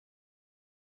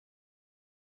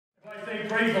Say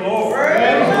praise the Lord.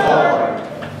 Praise the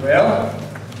Lord. Well,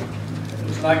 it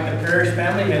looks like the parish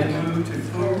family has moved to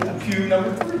pew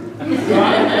number 3.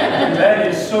 And that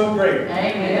is so great.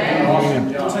 Amen.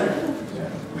 Awesome, John.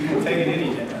 We can take it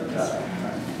any day.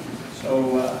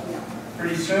 So,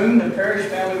 pretty soon the parish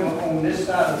family will own this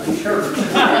side of the church.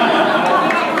 Is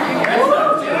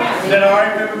that all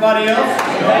right for everybody else?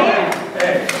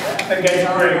 Okay. I think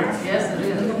that's great. Yes, it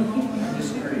is.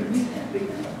 It's great.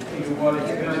 Tell you what,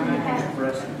 it's good to be in His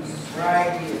presence.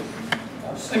 Right.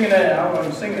 I was singing that song. I was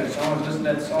listening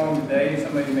to that song today.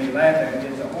 Somebody may laugh at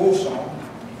it. It's an old song.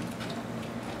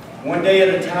 One day at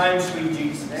a time, sweet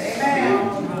Jesus. Amen.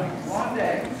 One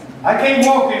day. I can't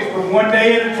walk this, but one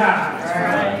day at a time.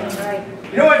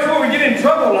 Right. You know, that's where we get in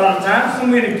trouble a lot of times. So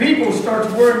many people start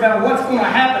to worry about what's going to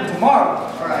happen tomorrow.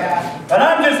 Right. But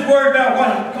I'm just worried about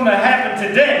what's going to happen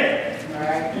today.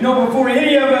 Right. You know, before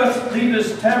any of us leave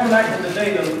this tabernacle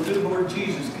today, the good Lord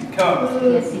Jesus can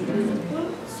come. Yes, he does.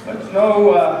 But you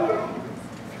know,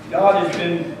 God has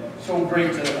been so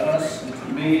great to us, and to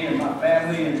me and my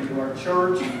family, and to our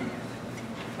church.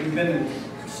 We've been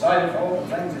excited for all the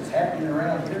things that's happening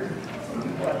around here.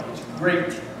 It's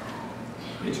great.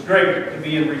 It's great to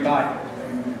be in revival.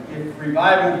 If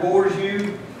revival bores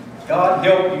you, God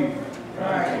help you.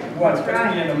 Right.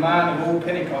 Especially in the mind of old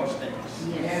Pentecost days.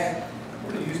 Yes.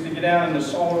 Where they used to get down in the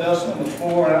sawdust on the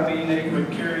floor, and I mean, they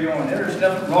would carry on. There's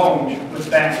nothing wrong with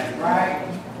that. Right.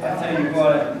 I tell you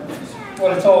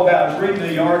what it's all about. I was reading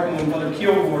the article of Brother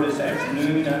Kilgore this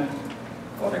afternoon, and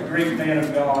what a great man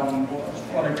of God he was.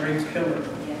 What a great pillar.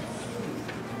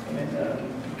 And to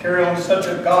carry on such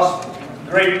a gospel,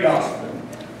 great gospel.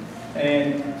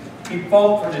 And he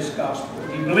fought for this gospel.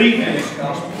 He believed in this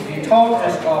gospel. He taught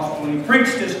this gospel. He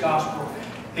preached this gospel.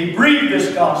 He breathed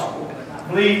this gospel. I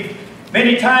believe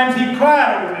many times he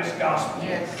cried over this gospel.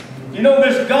 Yes. You know,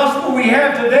 this gospel we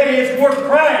have today is worth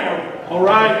crying over. All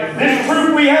right. This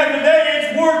truth we have today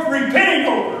is worth repenting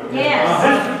over. Yes.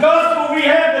 This gospel we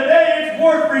have today is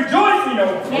worth rejoicing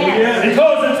over. Yes.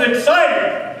 Because it's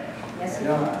exciting. Yes, You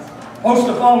know, I'm supposed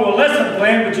to follow a lesson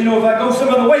plan, but you know, if I go some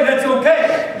other way, that's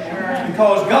okay.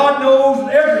 Because God knows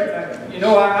everything. You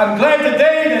know, I'm glad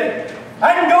today that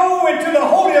I can go into the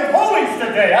Holy of Holies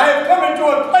today. I have come into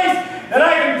a place that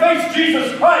I can face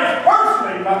Jesus Christ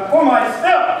personally for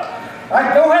myself.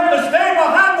 I don't have to stand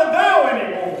behind the veil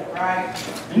anymore. Right.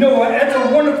 You know, that's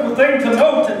a wonderful thing to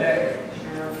know today.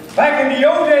 Back in the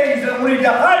old days, only the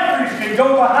high priest could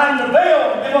go behind the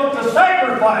veil and give up the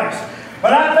sacrifice.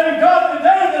 But I thank God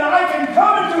today that I can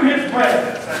come into His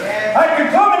presence. I can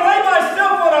come and lay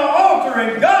myself on an altar,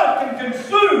 and God can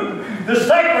consume the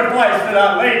sacrifice that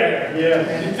I lay there.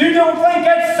 Yeah. If you don't think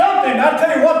that's something, I'll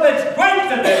tell you what, that's great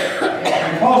today.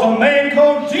 Because a man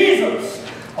called Jesus,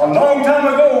 a long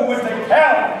time ago with the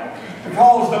cattle,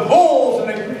 because the bulls and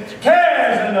the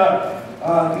calves and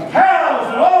the cows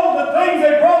and all the things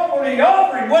they brought for the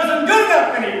offering wasn't good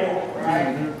enough anymore.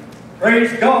 Right.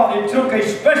 Praise God, it took a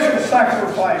special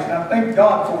sacrifice, and I thank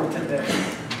God for it today.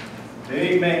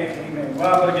 Amen. Amen.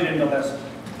 Well, I'm going to get into the lesson.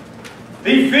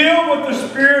 Be filled with the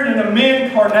Spirit and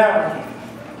amend carnality.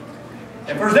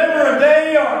 If there's ever a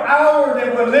day or hour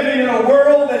that we're living in a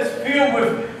world that's filled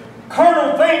with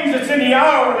carnal things, it's in the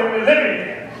hour that we're living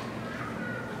in.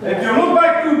 If you look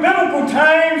back through biblical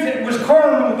times, it was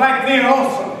carnal back then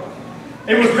also.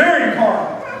 It was very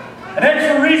carnal. And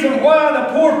that's the reason why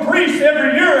the poor priest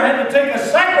every year had to take a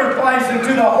sacrifice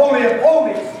into the Holy of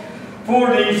Holies for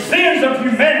the sins of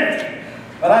humanity.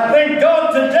 But I thank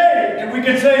God today that we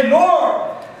can say,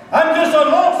 Lord, I'm just a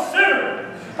lost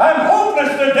sinner. I'm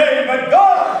hopeless today, but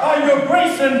God, by your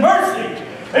grace and mercy,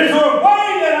 is there a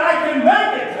way that I can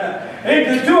make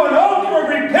it to an altar of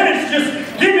repentance?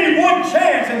 Just give me one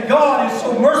chance. And God is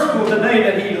so merciful today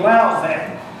that He allows that.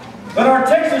 But our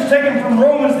text is taken from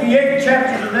Romans, the 8th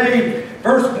chapter today,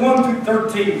 verse 1 through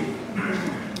 13.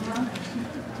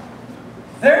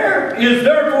 There is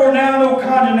therefore now no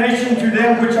condemnation to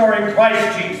them which are in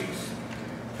Christ Jesus,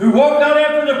 who walk not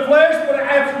after the flesh, but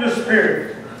after the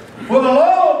Spirit. For the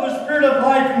law of the Spirit of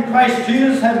life in Christ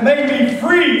Jesus hath made me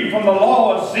free from the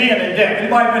law of sin and death.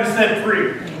 Anybody been set free?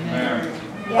 Amen.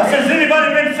 I said, has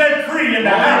anybody been set free in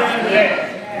the house today?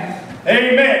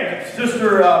 Amen.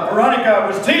 Sister Veronica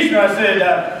was teaching her. I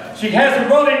said she hasn't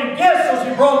brought any guests, so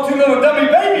she brought 2 little dummy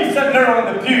babies sitting there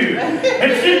on the pew.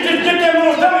 And she just get them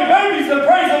little dummy babies to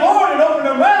praise the Lord and open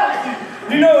their mouths.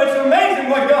 You know, it's amazing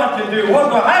what God can do.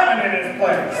 What will happen in this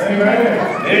place?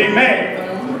 Amen.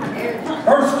 Amen.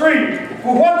 Verse 3.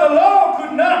 For what the law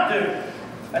could not do.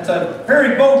 That's a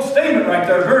very bold statement right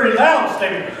there, a very loud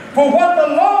statement. For what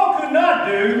the law could not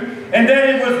do, and that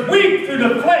it was weak through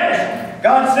the flesh,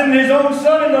 God sent His own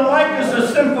Son in the likeness of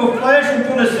sinful flesh, and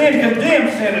for the sin condemned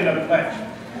sin in the flesh.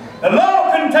 The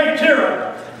law couldn't take care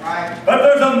of it. Right. But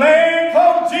there's a man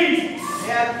called Jesus.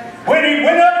 Yes. When He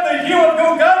went up the hill of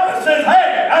Golgotha, says,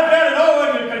 hey, I've got it all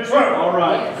under control. All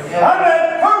right. I'm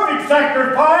that perfect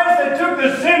sacrifice that took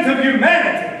the sins of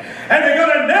humanity. And they're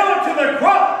going to nail it to the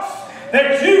cross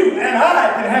that you and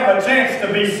I can have a chance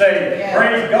to be saved. Yeah.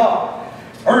 Praise God.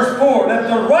 Verse 4, that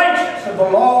the righteousness of the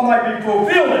law might be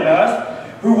fulfilled in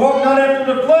us, who walk not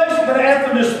after the flesh, but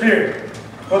after the Spirit.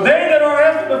 For they that are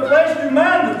after the flesh do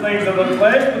mind the things of the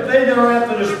flesh, but they that are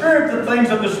after the Spirit, the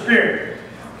things of the Spirit.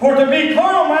 For to be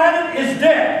carnal-minded is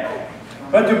death,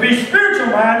 but to be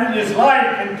spiritual-minded is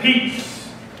life and peace.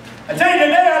 I tell you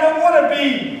today, I don't want to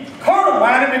be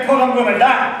carnal-minded because I'm going to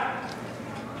die.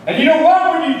 And you know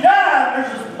what? When you die,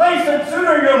 there's a place that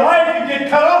sooner in your life you get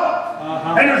cut off.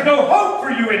 And there's no hope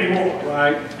for you anymore.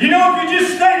 Right. You know, if you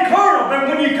just stay carnal, but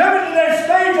when you come into that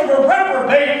stage of a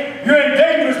reprobate, you're in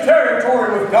dangerous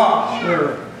territory with God.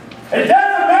 Sure. It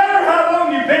doesn't matter how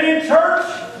long you've been in church.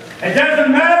 It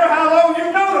doesn't matter how long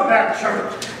you've known about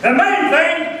church. The main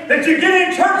thing that you get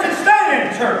in church and stay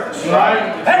in church.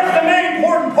 Right. That's the main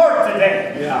important part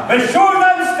today. Yeah. But sure as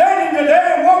I'm standing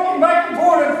today and walking back and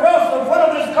forth across the front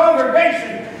of this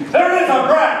congregation, there is a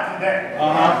bride today.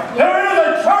 There is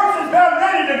a church that's not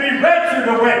ready to be raptured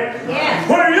away. Yes.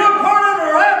 Whether you're part of it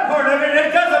or I'm part of it,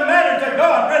 it doesn't matter to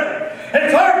God, really.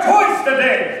 It's our choice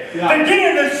today to get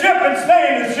in the ship and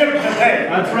stay in the ship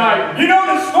today. That's right. You know,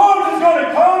 the storms is going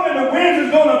to come and the winds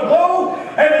is going to blow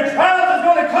and the trials is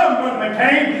going to come, Brother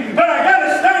McCain, but I got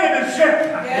to stay in the ship.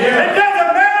 It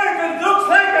doesn't matter if it looks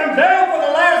like I'm down for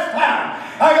the last time.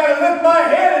 I got to lift my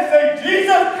head and say,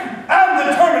 Jesus, I'm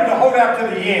determined to hold out to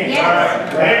the end.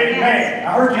 Yes. Amen.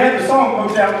 I heard you had the song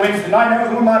books out Wednesday night. That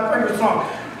was one of my favorite songs.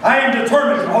 I am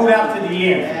determined to hold out to the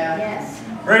end. Yes.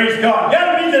 Praise God. You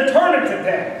got to be determined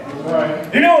today.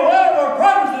 Right. You know, a lot of our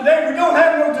problems today, we don't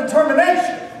have no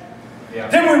determination. Yeah.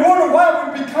 Then we wonder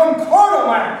why we become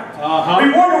carnal-minded.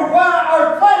 We wonder why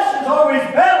our flesh is always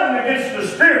battling against the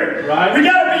Spirit. Right. We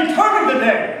got to be determined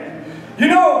today. You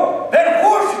know, that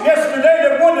horse yesterday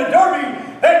that won the Derby,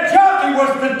 that jockey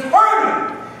was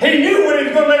determined. He knew when he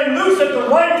was going to let him loose at the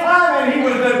right time, and he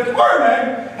was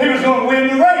determined he was going to win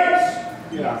the race.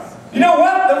 Yeah. You know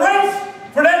what? The race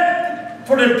for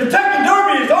the Kentucky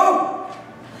Derby is over.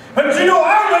 But you know,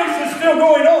 our race is still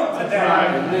going on today.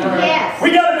 Right. Yes.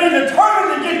 We got to be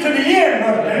determined to get to the end,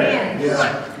 brother.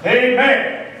 Amen. Amen.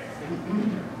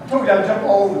 I told you I'd jump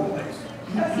all over the place.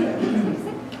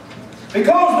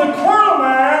 Because the carnal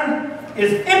mind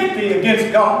is empty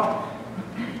against God.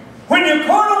 When you're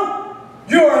carnal,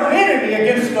 you're an enemy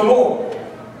against the Lord.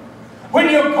 When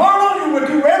you're carnal, you will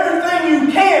do everything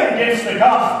you can against the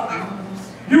gospel.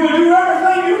 You will do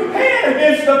everything you can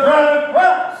against the bride of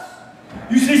Christ.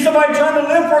 You see somebody trying to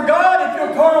live for God, if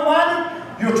you're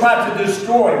carnal-minded, you'll try to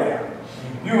destroy them.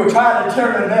 You will try to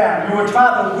tear them down. You will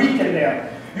try to weaken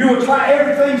them. You will try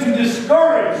everything to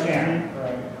discourage them.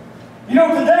 You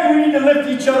know, today we need to lift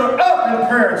each other up in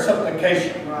prayer and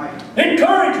supplication. Right.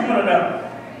 Encourage one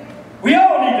another. We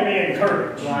all need to be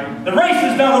encouraged. Right. The race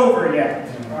is not over yet.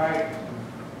 Right.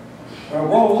 Well,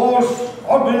 Wallace,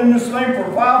 I've been in this thing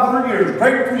for 500 years.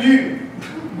 Great for you.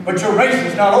 But your race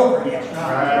is not over yet.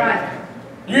 Right.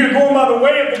 You're either going by the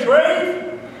way of the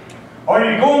grave, or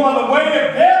you're going by the way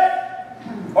of death,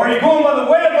 or you're going by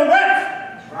the way of the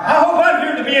rapture. I hope I'm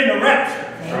here to be in the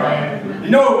rapture. Right. You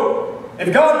know,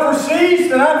 if God foresees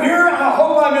that I'm here, I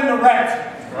hope I'm in the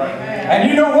rapture. Right. And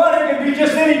you know what? It can be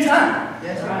just any time.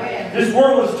 Yes, right. This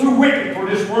world is too wicked for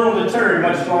this world to tarry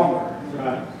much longer.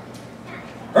 Right.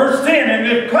 Verse 10, and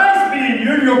if Christ be in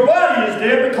you, your body is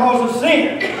dead because of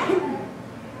sin.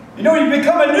 You know, you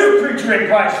become a new creature in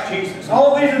Christ Jesus.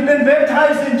 All these have been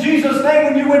baptized in Jesus' name.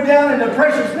 When you went down in the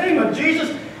precious name of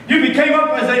Jesus, you became up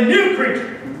as a new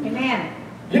creature. Amen.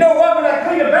 You know what? When I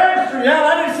cleaned the baptistry out,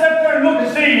 I didn't sit there and look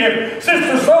and see if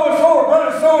Sister so-and-so or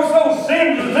Brother so-and-so's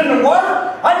sins was in the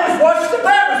water. I just washed the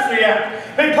baptistry out.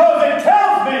 Because it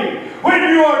tells me when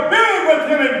you are buried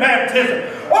with Him in baptism,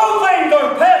 all things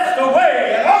are passed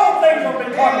away and all things are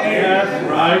become new. Yes,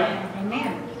 right.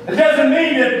 Amen. It doesn't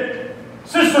mean that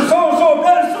Sister so-and-so or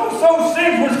Brother so-and-so's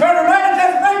sins was better. It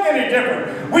doesn't make any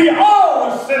difference. We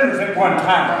all were sinners at one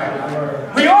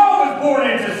time. We all was born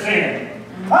into sin.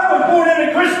 I was born in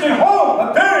a Christian home,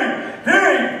 a very,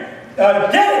 very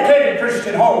dedicated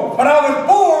Christian home. But I was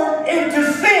born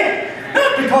into sin.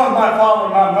 Not because my father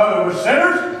and my mother were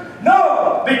sinners.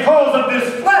 No, because of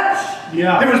this flesh.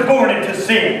 Yeah. It was born into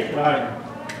sin. Right.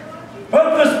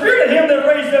 But the Spirit of Him that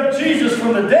raised up Jesus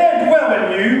from the dead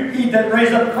dwell in you. He that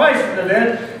raised up Christ from the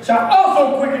dead shall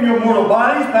also quicken your mortal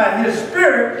bodies by His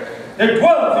Spirit that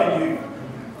dwelleth in you.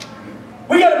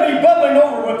 We got to be bubbling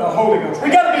over with the Holy Ghost. We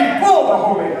got to be full of the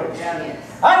Holy Ghost.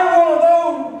 Yes. I don't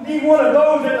want to be one of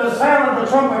those at the sound of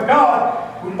the trumpet of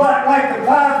God who like the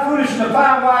 5 foolish and the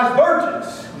 5 wise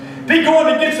virgins. Be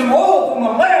going to get some oil from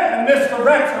the lamp and miss the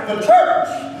rapture of the church.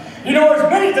 You know, there's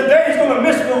many today who's going to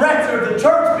miss the rapture of the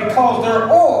church because their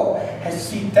oil has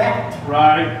seeped out.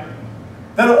 Right.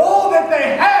 The oil that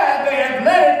they have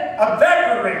let it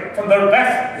evaporate from their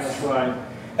vessels. That's right.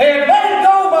 They have let it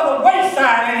go by the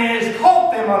wayside and it has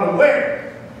caught them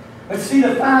unaware. But see,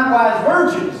 the 5 wise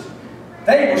virgins,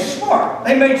 they were smart.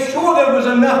 They made sure there was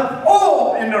enough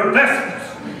oil in their vessels.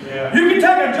 Yeah. You can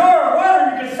take a jar of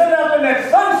water, you can sit out in that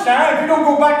sunshine. If you don't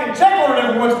go back and check on it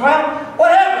every once in a while,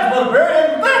 what happens, Brother Barry?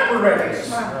 It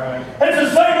evaporates. Right. It's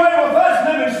the same way with us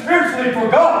living spiritually for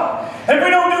God. If we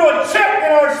don't do a check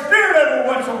in our spirit every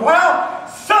once in a while,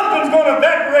 something's going to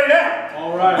evaporate out.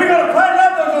 All right. We're going to find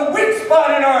out there's a weak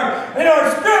spot in our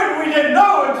spirit we didn't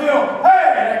know until,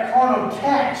 hey, that carnal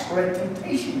tax or that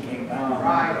temptation came down.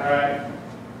 Right.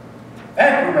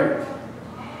 Evaporate.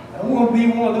 I don't want to be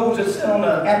one of those that sit on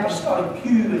the apostolic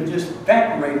pew and just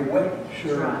evaporate away.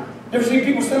 Sure. You ever seen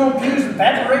people sit on pews and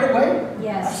evaporate away?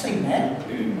 Yes. I've seen that.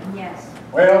 Yes.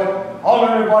 Well, I'll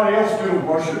let everybody else do the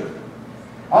worship.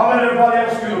 I'll let everybody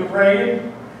else do the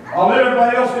praying. I'll let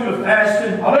everybody else do the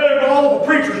fasting. I'll let all the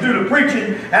preachers do the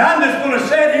preaching. And I'm just going to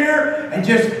sit here and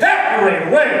just evaporate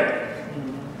away.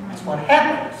 That's what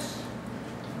happens.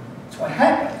 That's what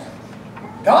happens.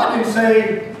 God didn't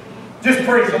say, just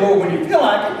praise the Lord when you feel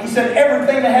like it. He said,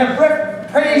 everything that have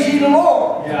breath, praise ye the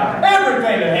Lord. Yeah.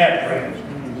 Everything that have praise.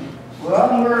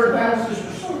 Well, I'm worried about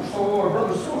Sister So-so or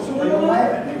Brother So-so. They don't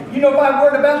laugh at me. You know if I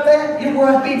worried about that, you know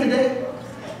where I'd be today?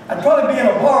 I'd probably be in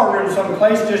a bar room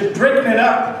someplace just drinking it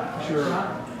up. Sure.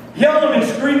 Yelling and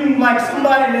screaming like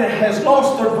somebody that has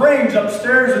lost their brains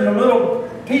upstairs in the little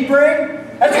peep ring.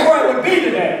 That's where I would be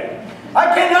today. I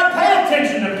cannot pay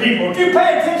attention to people. If you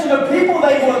pay attention to people,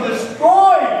 they will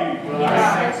destroy you.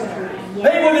 Yes.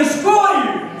 They will destroy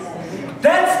you.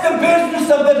 That's the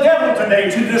business of the devil today,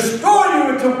 to destroy you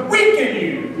and to weaken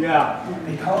you. Yeah.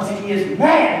 Because he is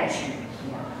mad at you.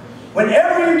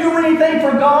 Whenever you do anything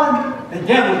for God, the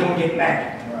devil's going to get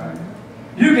mad.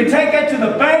 You can take that to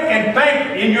the bank and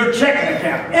bank it in your checking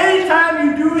account. Anytime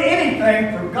you do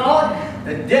anything for God,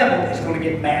 the devil is going to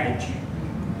get mad at you.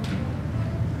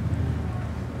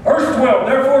 Verse 12,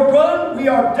 therefore, brother, we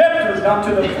are debtors not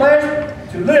to the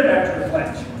flesh, to live after the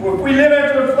flesh. For if we live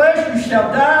after the flesh, you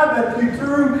shall die, but if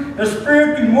through the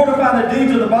Spirit you mortify the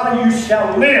deeds of the body, you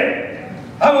shall live.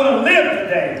 I want to live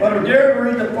today. Brother Gerald,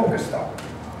 read the focus thought.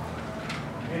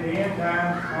 In the end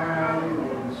times, carnality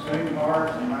will deceive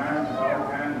hearts and minds of all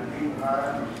kinds of people,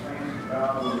 hiding the things of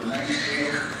God will remain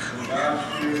still, for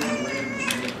God's Spirit and live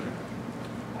in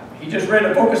the He just read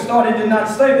the focus thought. He did not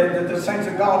say that the saints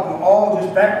of God will all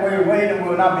just back way away and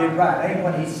will not be right. That ain't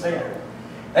what he said.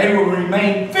 They will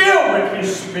remain filled with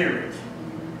His Spirit.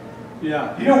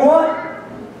 Yeah. You know what?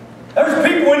 There's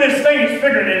people in this thing that's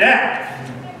figuring it out.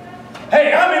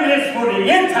 Hey, I'm in this for the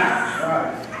end time.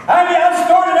 Right. I mean, I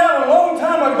started out a long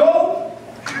time ago.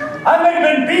 I may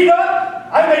have been beat up.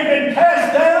 I may have been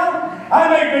cast down. I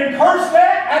may have been cursed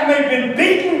at. I may have been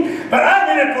beaten. But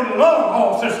I'm in it for the long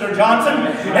haul, Sister Johnson.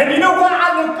 And you know what?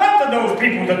 I look up to those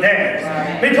people today.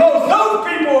 Because those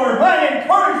people are my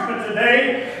encouragement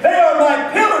today. They are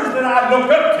my pillars that I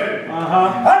look up to.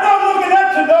 I'm not looking up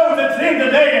to those that's in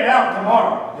today and out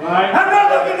tomorrow. Right. I'm not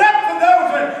looking up to those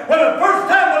that when the first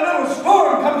time a little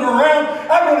storm comes around,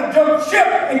 I'm going to jump ship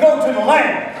and go to the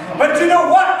land. But you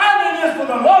know what? I'm in this for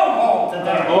the long haul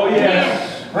today. Oh,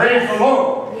 yes. Praise the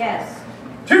Lord. Yes.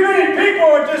 Too many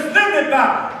people are just living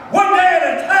by one day at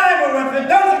a time, or if it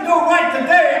doesn't go right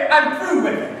today, I'm through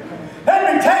with it.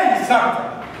 Let me tell you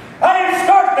something. I didn't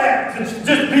start that to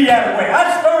just be that way.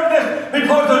 I started this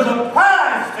because there's a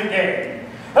prize to gain.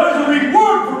 There's a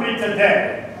reward for me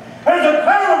today. There's a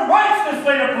crown of righteousness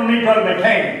laid up for me, Brother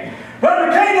McCain.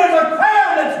 Brother McCain, there's a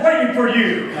crown that's waiting for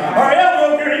you. Our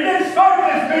elbow here, he didn't start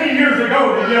this many years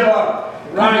ago to give up.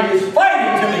 Right. He's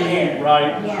fighting to the end.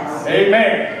 Right. Yes.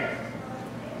 Amen.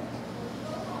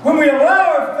 When we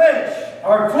allow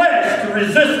our flesh to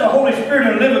resist the Holy Spirit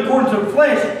and live according to the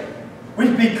flesh, we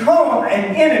become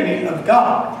an enemy of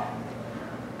God.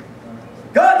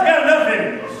 God's got enough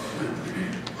enemies.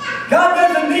 God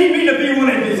doesn't need me to be one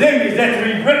of His enemies that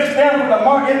He reached down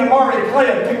in the miry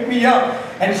clay and picked me up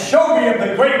and showed me of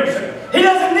the greatness. He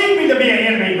doesn't need me to be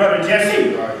an enemy, Brother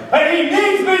Jesse. But He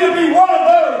needs me to be one of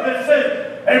those that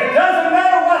says, it doesn't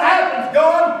matter what happens,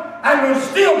 God, I will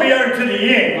still be there to the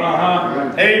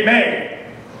end. Amen.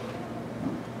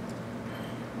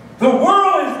 The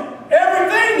world is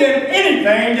everything and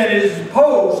anything that is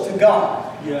opposed to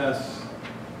God. Yes.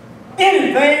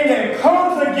 Anything that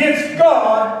comes against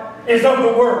God is of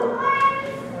the world.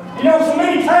 You know, so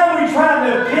many times we try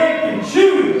to pick and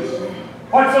choose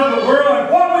what's of the world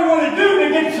and what we want to do to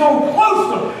get so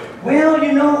close to it. Well,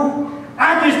 you know,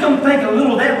 I just don't think a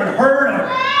little of that would hurt, or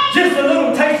just a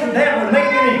little taste of that would make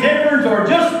any difference, or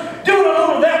just doing a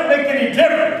little of that would make any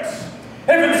difference.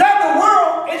 If it's of the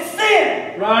world, it's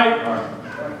sin. Right.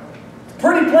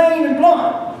 Pretty plain and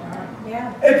blunt.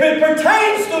 Yeah. If it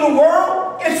pertains to the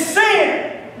world, it's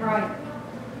sin. Right.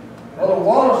 Brother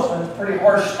Wallace, that's a pretty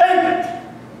harsh statement.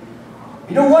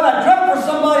 You know what? I'd love for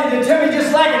somebody to tell me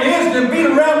just like it is, to beat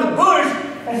around the bush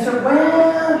and say,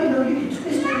 well, you know, you can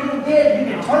twist it a little bit,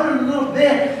 you can turn it a little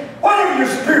bit, whatever your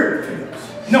spirit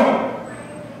feels. No.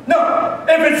 No.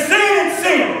 If it's sin, it's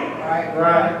sin.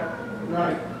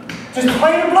 Right. Just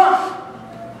plain and blunt.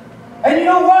 And you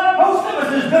know what? Most of us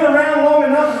has been around long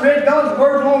enough and read God's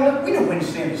Word long enough. We know when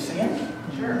sin is sin.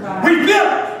 Sure. We feel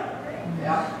it.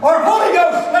 Yeah. Our Holy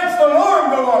Ghost lets the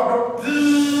alarm go off. Go,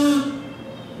 bzzz.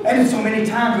 And so many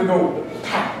times we go,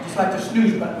 pat, just like the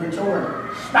snooze button, reach over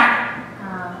and smack.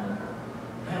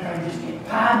 And I just get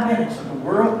 5 minutes of the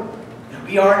world. It'll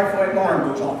be all right before that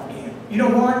alarm goes off again. You know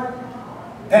what?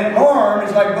 That alarm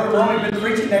is like Brother Ronnie been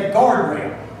preaching, that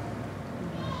guardrail.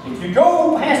 If you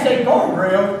go past that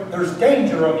guardrail, there's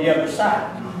danger on the other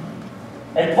side.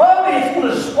 And probably it's going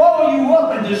to swallow you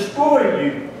up and destroy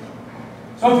you.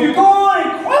 So if you go on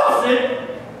and cross it,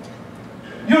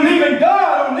 you're leaving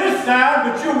God on this side,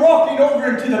 but you're walking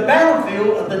over into the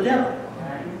battlefield of the devil.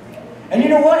 And you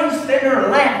know what? He's sitting there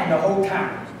laughing the whole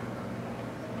time.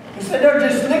 He's sitting there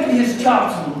just licking his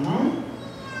chops.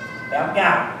 I've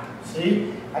got it.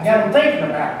 See? I got him thinking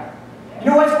about it. You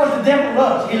know that's what the devil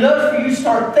loves. He loves for you to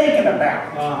start thinking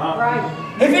about it.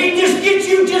 Right. If he just gets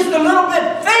you just a little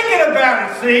bit thinking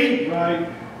about it, see? Right.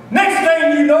 Next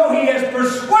thing you know, he has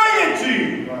persuaded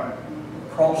you. Right.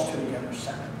 Cross to the other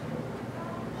side.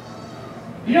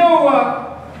 You know,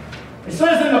 it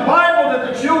says in the Bible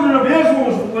that the children of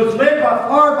Israel was led by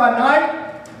fire by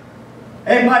night,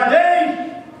 and by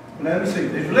day, let me see,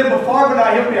 they were led by fire by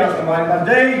night, help me out somebody,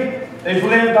 by day, they were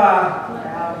led by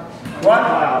what?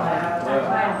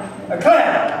 A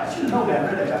cloud. I should know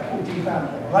that, really. I pulled deep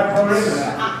out there. Like Brother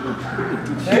Israel.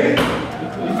 See?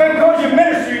 You think because you're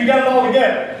ministry, you got it all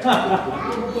together.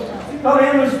 Thought he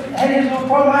had his little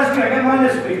problem last week, I got mine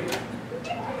this week.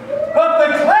 But the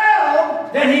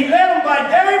cloud that he led them by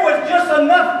day was just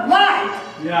enough light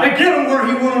to get them where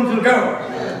he wanted them to go.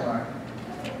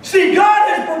 See, God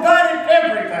has provided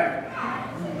everything.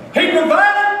 He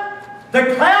provided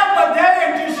the cloud by day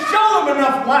and just showed them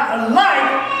enough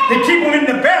light to keep them in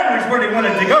the boundaries where they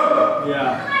wanted to go.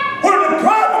 Yeah. Where the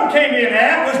problem came in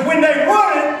at was when they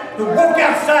wanted to walk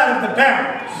outside of the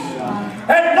boundaries.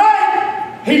 At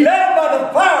night, he led them by the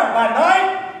fire. By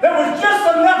night, there was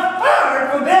just enough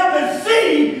fire for them to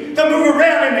see to move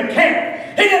around in the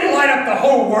camp. He didn't light up the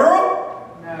whole world.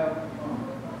 No.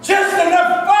 Just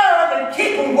enough fire to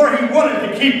keep them where he wanted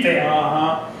to keep them.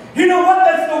 You know what?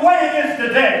 That's the way it is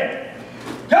today.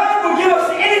 God will give us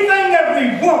anything that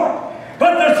we want.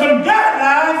 But there's some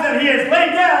guidelines that he has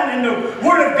laid down in the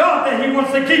Word of God that he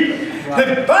wants to keep. Right.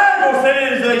 The Bible says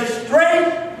it is a straight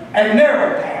and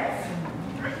narrow path.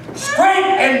 Straight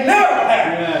and narrow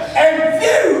path. Yes. And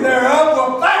few thereof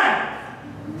will find it.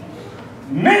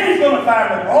 Many's going to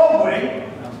find the broad way.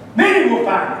 Many will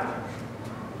find it.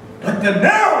 But the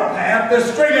narrow path, the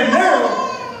straight and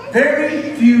narrow,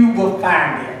 very few will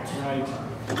find it. Right.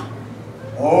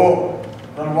 Oh,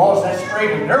 Brother Wallace, that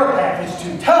straight and narrow path is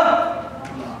too tough.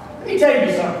 Let me tell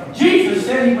you something. Jesus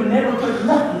said he would never put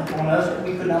nothing on us that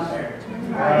we could not bear.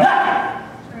 Nothing.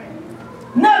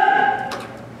 Nothing.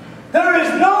 There is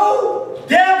no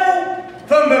devil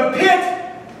from the pit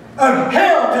of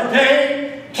hell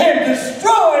today can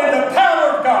destroy the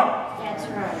power of God. That's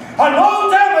right. A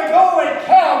long time ago at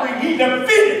Calvary, he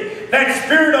defeated that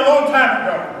spirit a long time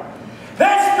ago.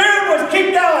 That spirit was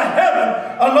kicked out of heaven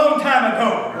a long time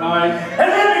ago. Right. And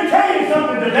let me tell you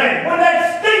something today. When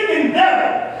that stinking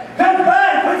devil comes by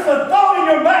and puts a thought in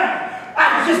your mind,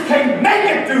 I just can't make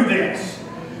it through this.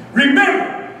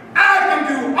 Remember, I can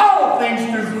do all things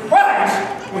through Christ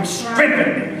which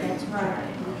strengthens me. That's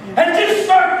right. And just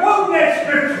start quoting that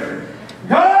scripture.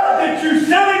 God, that you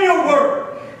said in your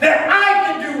word that I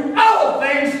can do all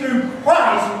things through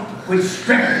Christ which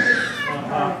strengthens me.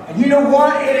 And you know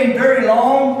what? It ain't very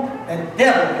long, the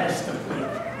devil has to flee.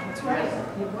 That's right.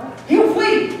 He'll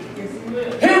flee.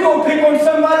 He'll go pick on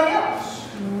somebody else.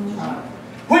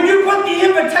 When you put the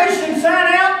invitation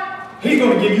sign out, he's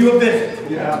going to give you a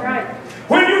visit. Yeah. That's right.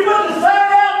 When you put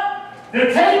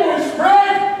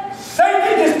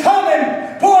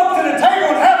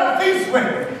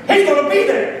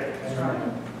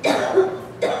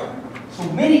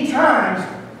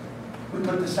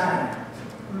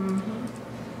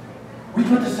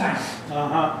put the sign out.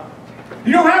 Uh-huh.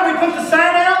 You know how we put the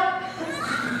sign out?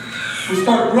 We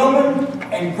start grumbling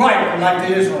and griping like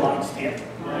the Israelites did.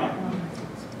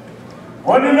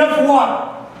 Wasn't enough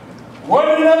water.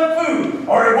 Wasn't enough food.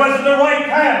 Or it wasn't the right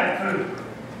kind of food.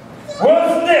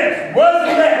 Wasn't this.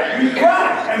 Wasn't that. We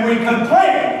gripe and we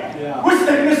complain. Yeah. We're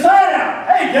sticking the sign out.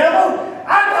 Hey, devil,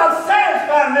 I'm not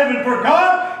satisfied living for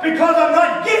God because I'm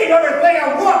not getting everything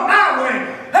I want my way.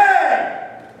 Hey!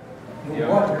 You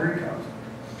know what? Here he comes.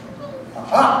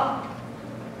 Aha!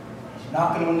 He's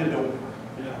knocking on the door.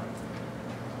 Yeah.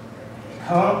 He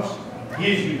comes,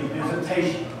 gives you the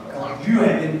visitation because you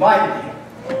have invited him.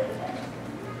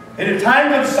 In a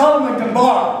time of Solomon and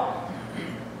Gomorrah,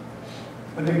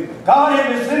 when God had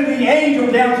to send the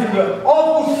angel down to the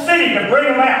awful city to bring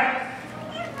them out,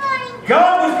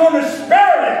 God was going to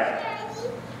spare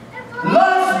them.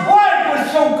 Lot's wife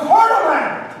was so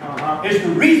carnal-minded is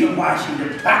the reason why she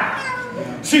went back.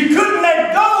 She couldn't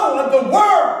let go of the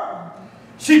world.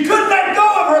 She couldn't let go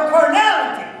of her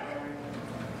carnality.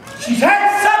 She's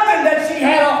had something that she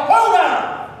had a hold of.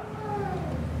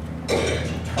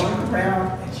 She turned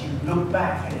around and she looked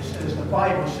back, and it says, the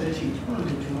Bible says she turned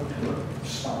into a pillar of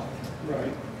salt.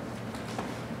 Right.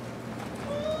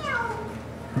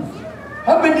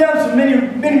 I've been down some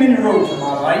many roads in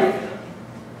my life.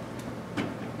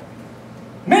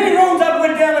 Many roads I've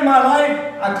went down in my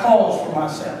life, I caused for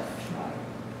myself.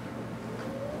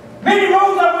 Many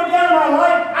roads I went down in my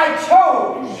life, I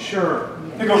chose Sure.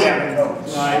 to go down the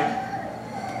roads. Right.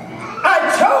 I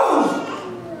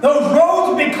chose those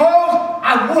roads because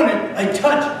I wanted a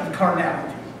touch of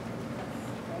carnality.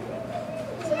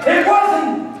 It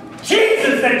wasn't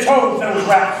Jesus that chose those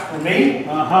routes for me.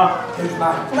 Uh-huh. It was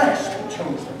my flesh that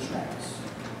chose those routes.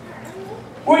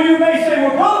 Well, you may say,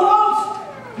 well, Brother Wallace,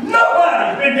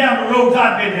 nobody's been down the roads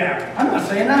I've been down. I'm not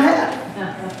saying I have.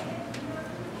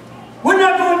 We're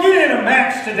not going to get in a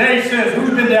match today says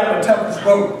who's been down the toughest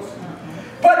roads.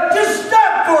 But just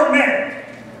stop for a minute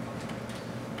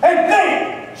and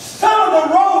think some of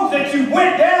the roads that you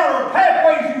went down or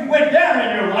pathways you went down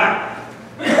in your life.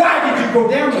 Why did you go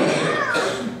down those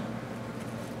roads?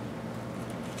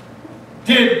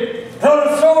 Did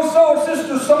brother so-and-so or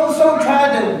sister so-and-so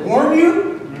try to warn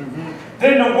you?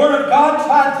 Did the Word of God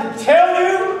try to tell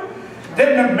you?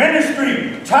 Did the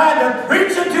ministry try to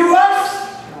preach it to us?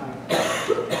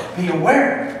 Be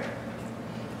aware.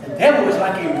 The devil is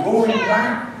like a roaring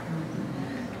lion,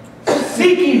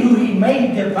 seeking who he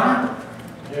may devour.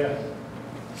 Yes.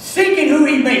 Seeking who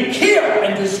he may kill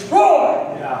and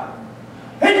destroy. Yeah.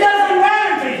 It doesn't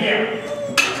matter to him.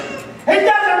 It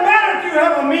doesn't matter if you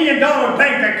have $1 million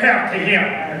bank account to him.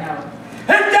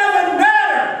 It doesn't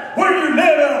matter where you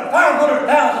live in a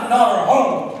 $500,000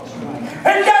 home.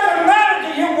 It doesn't matter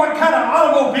to him what kind of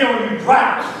automobile you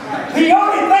drive. The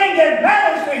only thing that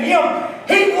matters to him,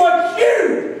 he wants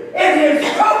you in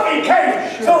his trophy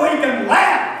case so he can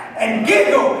laugh and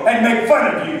giggle and make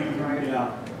fun of you.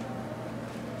 Yeah.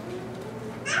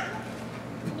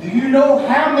 Do you know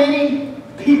how many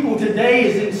people today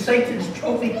is in Satan's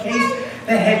trophy case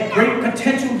that had great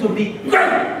potential to be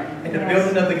great in the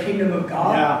building of the kingdom of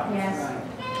God? Yeah. Yes.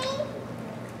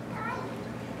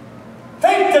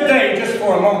 Think today, just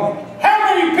for a moment,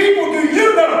 how many people do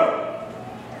you know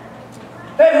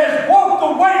that has walked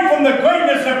away from the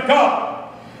greatness of God?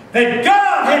 That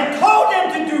God had called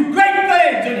them to do great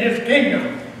things in His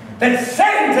kingdom, that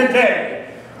sitting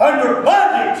today under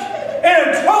bondage in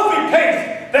a trophy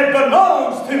case that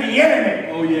belongs to the enemy.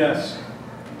 Oh, yes.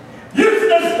 Used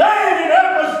to stand in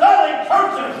apostolic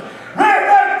churches, raise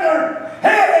up their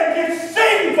head and just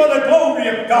sing for the glory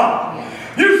of God.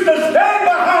 Used to stand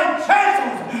behind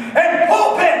chancels and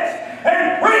pulpits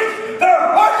and preach their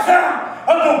hearts out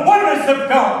of the oneness of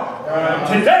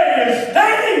God. Today is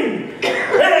standing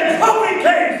in a trophy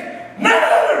case, none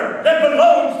other that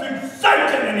belongs to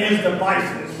Satan and his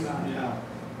devices. Yeah.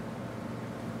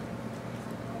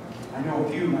 I know a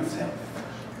few myself.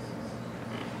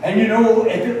 And you know,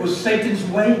 if it was Satan's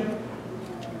way,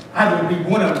 I would be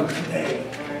one of them today.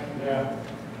 Yeah.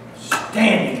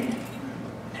 Standing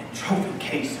in a trophy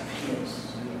case of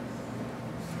his.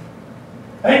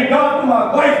 Thank God for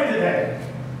my wife today.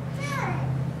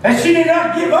 And she did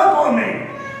not give up on me.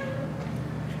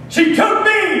 She took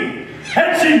me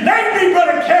and she laid me,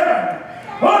 Brother Kevin,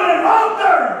 on an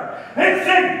altar and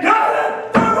said, God,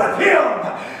 I'm through with him.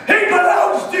 He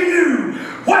belongs to you.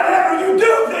 Whatever you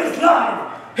do with this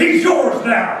life, he's yours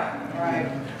now. Right.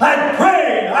 I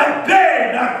prayed, I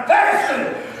begged, I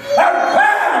fasted, I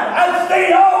cried, I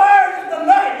stayed all hours of the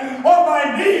night on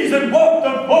my knees and walked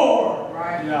the floor.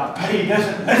 Right. Yeah. But he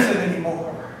doesn't listen anymore.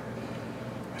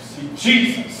 See, See,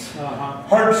 Jesus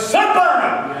Uh-huh. heard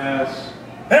somebody Yes.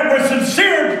 that was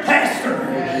sincere, Pastor,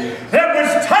 that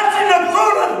was touching the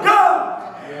throne of God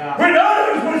Yeah. when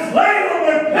others was laying on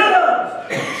their pillows,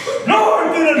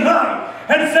 snoring through the night,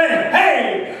 and saying,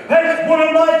 hey, there's one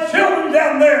of my children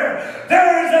down there.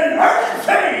 There is an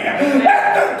urgency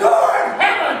at the door of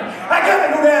heaven. I got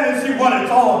to go down and see what it's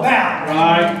all about.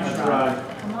 Right. That's right.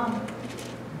 Come on.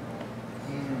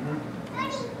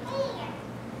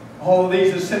 All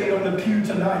these are sitting on the pew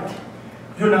tonight.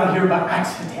 You're not here by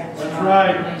accident. That's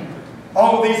right.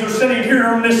 All of these are sitting here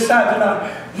on this side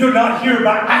tonight. You're not here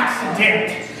by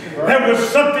accident. There was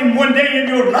something one day in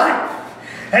your life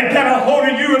that got a hold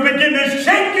of you and began to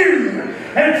shake you.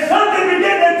 And something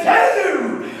began to tell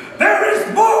you there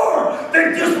is more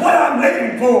than just what I'm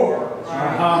living for.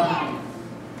 Uh-huh.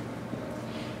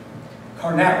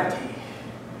 Carnality.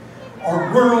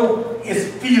 Our world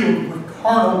is filled with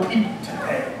carnal people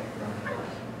today.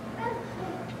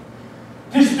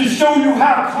 Just to show you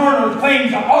how carnal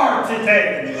things are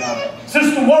today.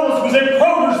 Sister Wallace was at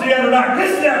Kroger's the other night.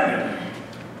 Listen at me.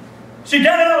 She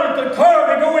got out of the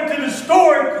car to go into the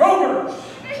store at Kroger's.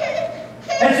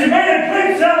 And she made a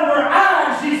glimpse out of her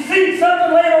eyes. She seen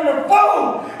something laying on the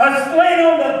phone. Laying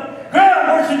on the ground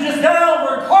where she just got out of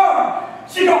her car.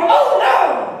 She go, oh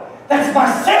no! That's my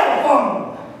cell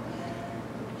phone.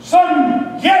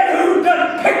 Some yahoo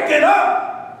done picked it up.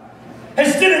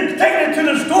 Instead of taking it to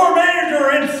the store manager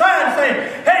or inside and saying,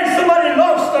 hey, somebody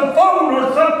lost the phone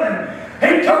or something.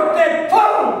 He took that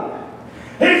phone.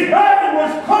 His mind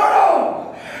was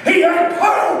carnal. He had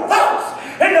carnal thoughts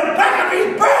in the back of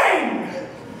his brain.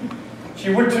 She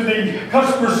went to the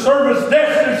customer service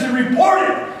desk and she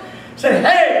reported. Said,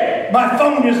 hey, my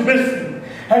phone is missing.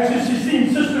 And she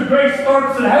seen Sister Grace start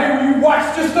and said, hey, will you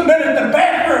watch just a minute in the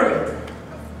bathroom?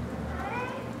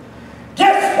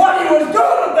 Guess what he was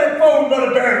doing with that phone,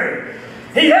 Brother Barry?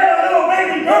 He had a little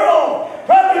baby girl,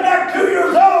 probably about 2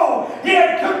 years old. He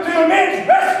had come to the men's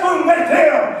restroom with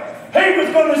him. He was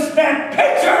going to snap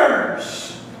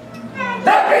pictures.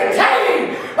 Let me tell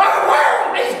you, our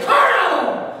world is carnal.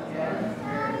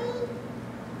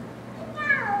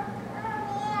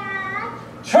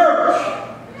 Church,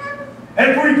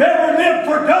 if we've ever lived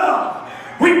for God,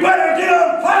 we better get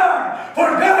on fire for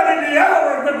God in the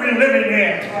hour that we're living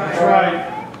in. That's right.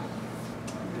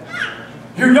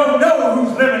 You don't know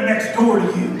who's living next door to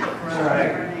you. That's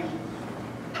right.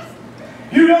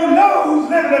 You don't know who's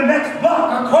living the next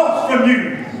block across from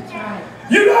you.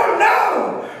 You don't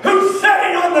know who's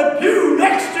sitting on the pew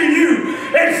next to you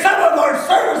in some of our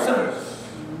services.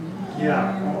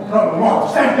 Yeah. Brother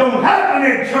Wallace, that don't happen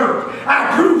in church.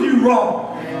 I prove you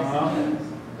wrong. Uh-huh.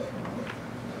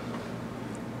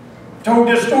 Told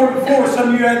this story before.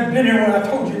 Some of you hadn't been here when I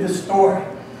told you this story.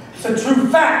 It's a true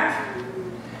fact.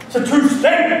 It's a true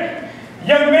statement. A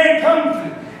young man comes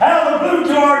out of the blue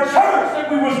to our church that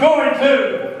we was going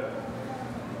to.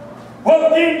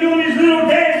 Walked in doing his little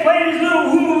dance, playing his little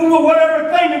hula,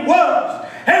 whatever thing it was.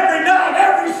 Every night,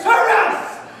 every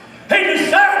service, he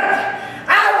decided,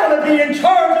 I want to be in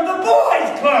charge of the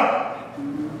boys' club.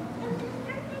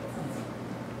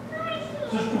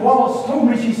 Sister Wallace told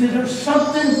me, she said, there's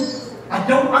something I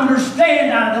don't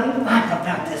understand, I don't like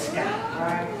about this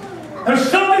guy. There's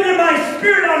something in my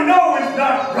spirit I know is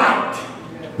not right.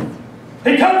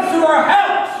 He comes to our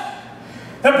house.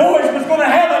 The boys was going to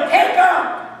have a camp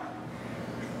out.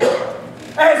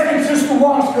 Asking Sister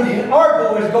Wallace, could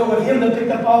our boys go with him to pick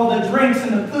up all the drinks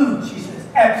and the food? She says,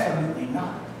 absolutely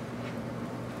not.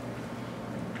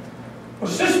 Well,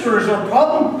 sister, is there a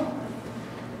problem?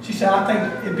 She said, I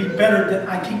think it'd be better that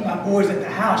I keep my boys at the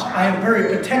house. I am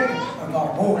very protective of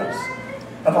our boys,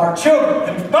 of our children,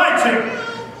 and my children.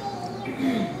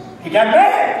 He got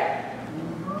mad.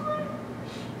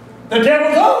 The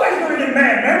devil's always going to get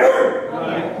mad, remember?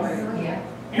 Right.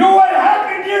 You know what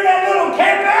happened during that little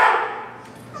camp out?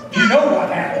 You know what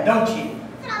happened, don't you?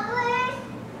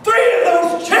 3 of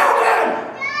those children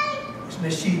was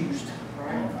misused.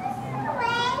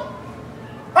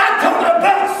 I'm talking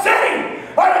about sitting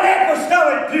on an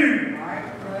apostolic pew.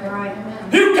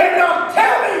 You cannot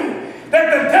tell me that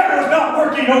the devil's not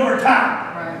working overtime.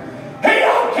 He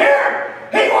don't care.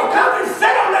 He will come and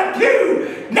sit on the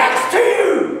pew next to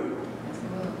you.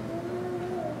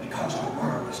 Because our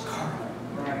world is carnal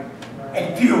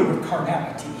and filled with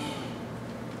carnality.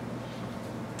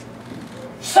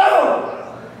 So,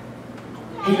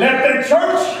 he left the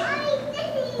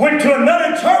church, went to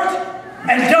another church,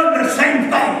 and done the same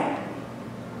thing.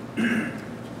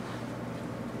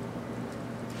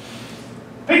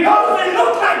 Because they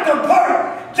look like the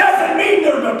part doesn't mean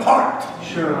they're the part.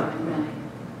 Sure.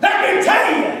 Let me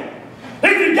tell you,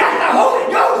 if you got the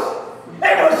Holy Ghost,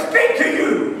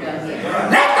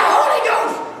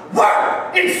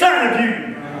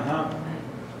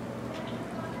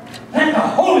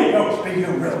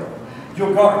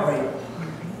 guardrail.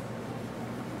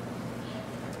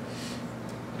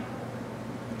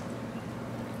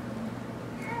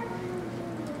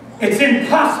 It's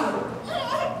impossible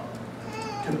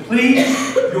to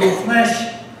please your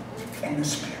flesh and the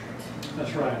spirit.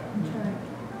 That's right.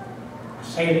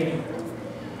 Say it again.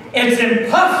 It's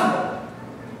impossible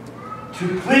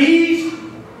to please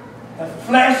the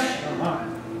flesh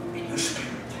and the spirit.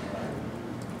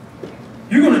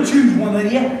 You're going to choose one or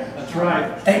the other. That's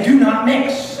right. They do not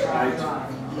mix. Right.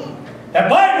 The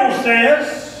Bible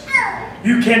says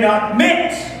you cannot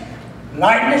mix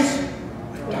lightness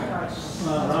with darkness.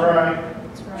 That's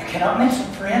right. You cannot mix it,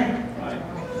 friend. Right.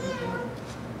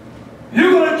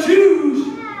 You're going to choose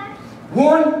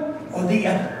one or the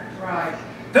other. Right.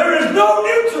 There is no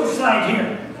neutral side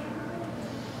here.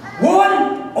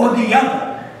 One or the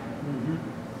other.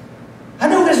 I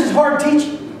know this is hard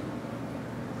teaching.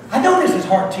 I know this is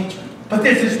hard teaching. But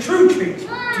this is true teaching.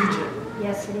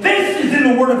 Yes, it is. This is in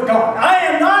the Word of God. I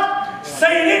am not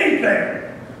saying anything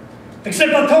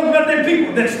except I'm talking about them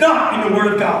people that's not in the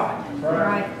Word of God.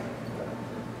 Right.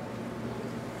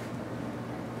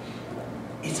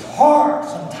 It's hard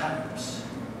sometimes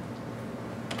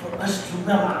for us to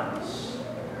realize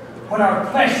when our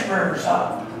flesh rears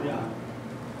up. Yeah.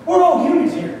 We're all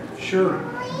humans here. Sure.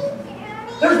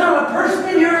 There's not a person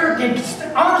in here that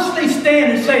can honestly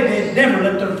stand and say they've never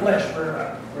let their flesh rear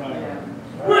up.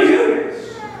 Right. We're humans.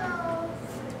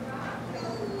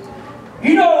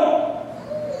 You know,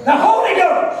 the Holy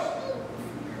Ghost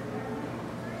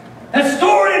that's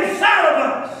stored inside of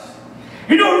us.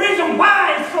 You know the reason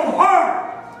why it's so hard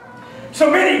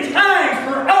so many times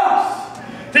for us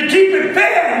to keep it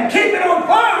fed and keep it on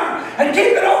fire and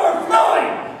keep it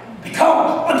overflowing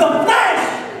because of the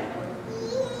flesh.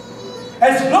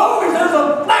 As long as there's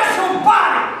a fleshly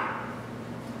body,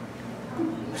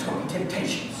 there's going to be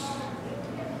temptations.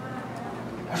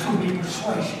 There's going to be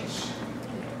persuasions.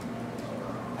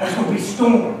 There's going to be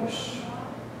storms.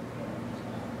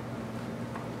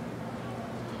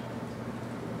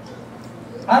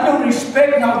 I don't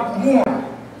expect not one.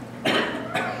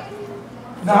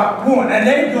 Not one. And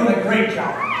they've done a great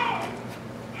job.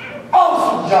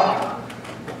 Awesome job.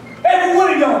 Every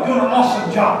one of y'all doing an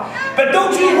awesome job. But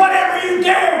don't you whatever you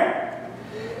dare.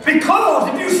 Because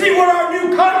if you see one of our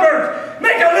new converts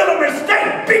make a little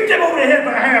mistake, beat them over the head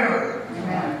with a hammer.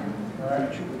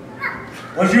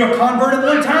 Was you a convert at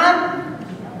one time?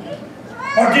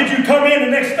 Or did you come in,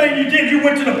 the next thing you did, you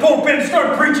went to the pulpit and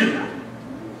started preaching?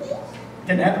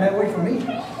 Didn't happen that way for me.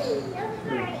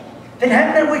 Didn't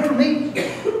happen that way for me.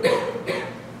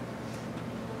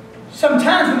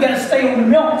 Sometimes we got to stay on the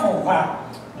milk for a while.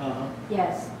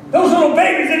 Yes. Those little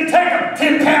babies didn't take a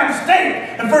 10-pound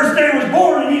steak the first day it was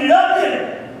born and eat it up, did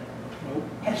it? Nope.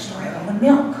 Had to start out on the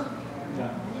milk.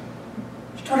 Yeah.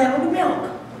 Start out on the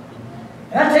milk.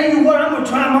 And I tell you what, I'm going to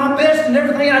try my best and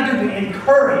everything I do to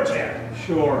encourage them.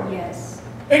 Sure. Yes.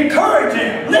 Encourage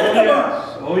them. Lift them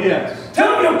up. Oh, yes.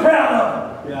 Tell them you're proud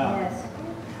of them. Yeah. Yes.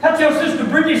 I tell Sister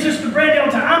Brittany, Sister Brandy all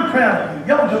the time, I'm proud of you.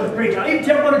 Y'all do a great job. Even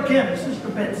tell Mother Kim and Sister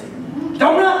Betsy.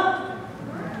 Don't I?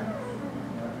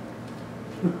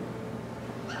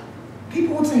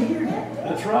 People want to hear that.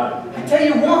 That's right. I tell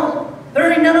you what,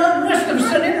 there ain't none of the rest of us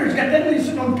sitting in there. He's got that many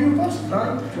sitting on the pew buses,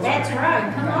 right? That's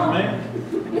right. Come on.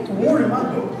 Man. Get the award in my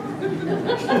book.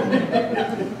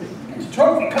 It's a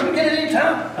trophy. Come and get it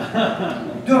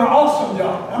anytime. Doing an awesome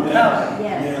job. I'm proud of you.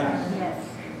 Yes. Yeah. Yes.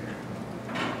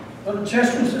 Brother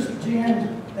Chester and Sister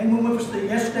Jan, they went with us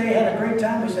yesterday, had a great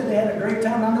time. They said they had a great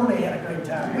time. I know they had a great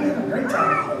time. We had a great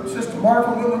time. Sister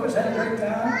Martha went with us, had a great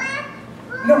time.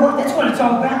 You know what? That's what it's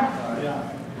all about. Yeah.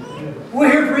 We're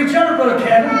here for each other, Brother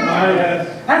Kevin. Right. Yes.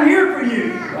 I'm here for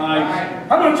you. Right.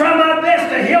 I'm going to try my best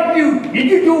to help you. And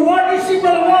you do what? You see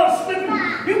Brother Wallace slipping?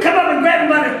 You come up and grab him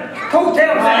by the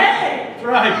coattail and say, hey! That's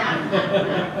right.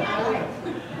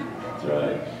 That's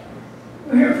right.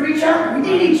 We're here for each other. We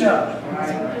need each other.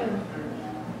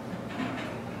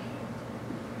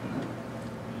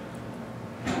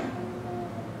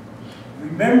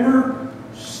 Remember,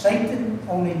 Satan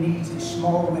only needs a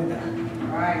small window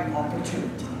of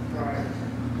opportunity.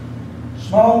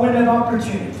 Small window of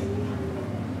opportunity.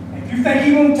 If you think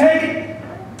he won't take it,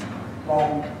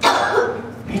 wrong.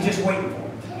 He's just waiting for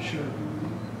it. Sure.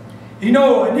 You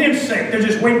know, an insect, they're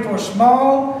just waiting for a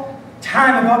small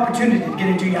time of opportunity to get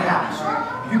into your house.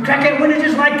 If you crack that window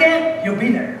just like that, you'll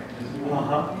be there.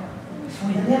 Uh-huh. That's the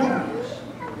way the devil is.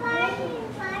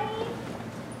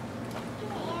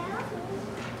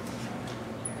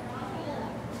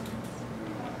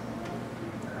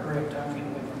 Hurry up, time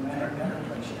getting away from that.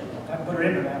 I put her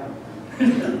in the house.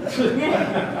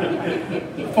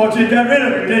 Thought you got rid of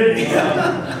her, didn't you?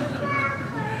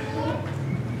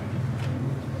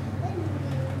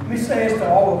 says to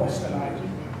all of us tonight.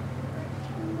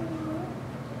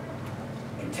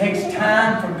 It takes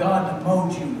time for God to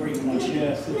mold you where He wants you.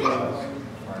 Yes, it does.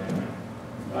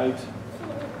 Right.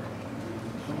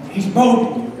 He's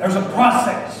molding you. There's a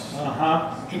process.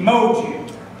 He molds you.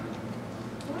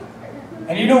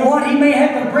 And you know what? He may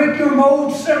have to break your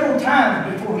mold several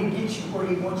times before He gets you where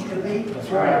He wants you to be. That's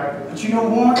right. But you know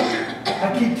what?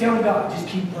 I keep telling God, just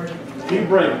keep breaking me. Keep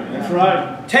breaking. That's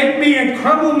right. Take me and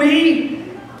crumble me,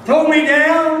 throw me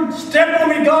down, step on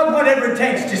me, God, whatever it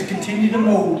takes. Just continue to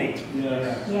mold me.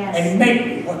 Yes. Yes. And make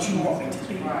me what you want me to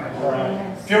be. Right.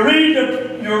 Yes.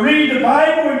 If you read the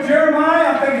Bible in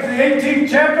Jeremiah, I think it's the 18th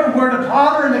chapter, where the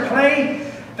potter and the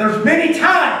clay, there's many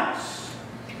times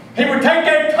he would take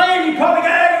that clay and he probably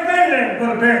got aggravated and put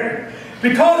it buried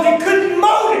because he couldn't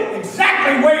mold it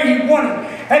exactly where he wanted.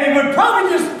 And he would probably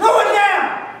just throw it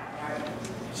down.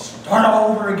 Start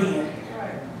all over again.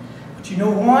 But you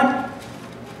know what?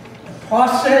 The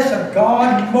process of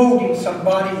God molding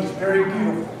somebody is very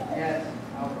beautiful.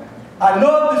 I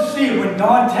love to see it when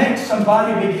God takes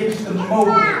somebody and begins to mold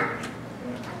them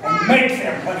and makes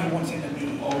them what He wants them to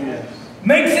be. Oh, yes.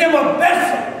 Makes them a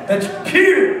vessel that's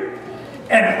pure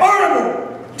and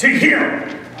honorable to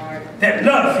Him that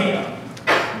loves Him.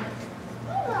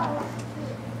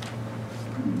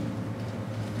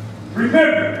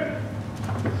 Remember,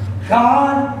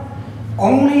 God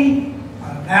only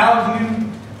allows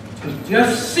you to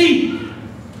just see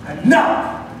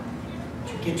enough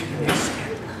to get to the next step.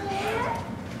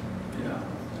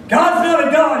 God's not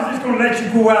a God who's just going to let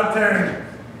you go out there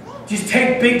and just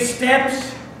take big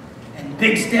steps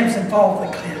and fall off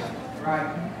the cliff. Right.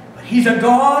 But He's a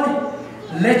God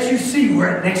that lets you see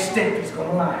where the next step is going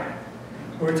to lie,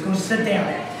 where it's going to sit down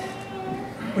at.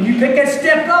 When you pick that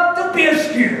step up, don't be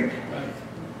scared.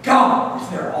 God is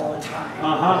there all the time.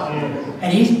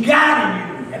 And He's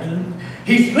guiding you, and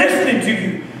He's listening to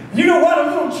you. You know what? A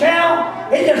little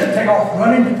child, it doesn't take off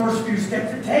running the first few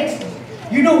steps it takes.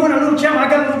 You know when a little child, I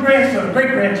got a little grandson, a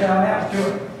great-grandchild now,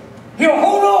 to it. He'll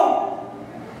hold on,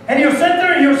 and he'll sit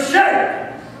there and he'll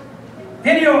shake.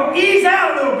 Then he'll ease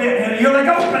out a little bit, and he'll let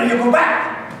go, and he'll go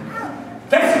back.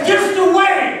 That's just the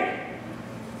way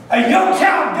a young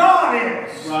child God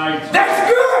is. Right. That's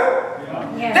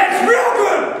good. Yes. That's real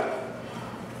good.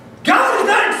 God is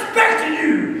not expecting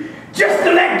you just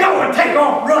to let go and take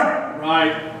off running.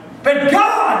 Right. But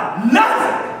God loves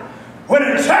it when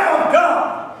a child of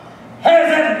God has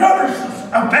that nervousness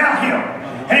about him.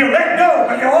 And he'll let go,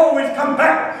 but he'll always come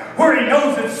back where he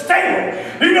knows it's stable.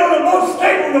 You know the most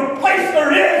stable place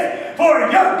there is for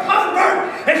a young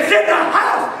convert is in the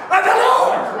house of the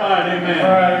Lord. That's right. Amen.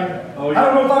 Right. Oh, I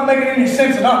don't know if I'm making any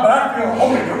sense or not, but I feel the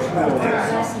Holy Ghost about this.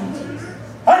 Blessing Jesus.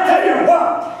 I tell you what,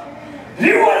 if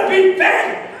you want to be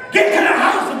fed, get to the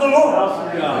house of the Lord.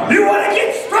 House of God. You want to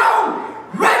get strong,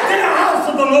 right to the house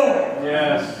of the Lord.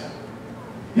 Yes.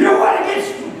 You want to get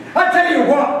strong. I tell you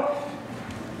what,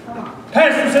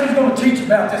 Pastor said he's going to teach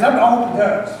about this. I hope he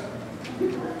does.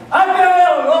 I found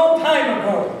out a long time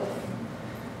ago,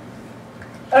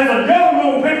 as a young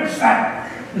little whippersnapper,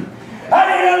 I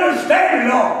didn't understand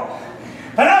it all.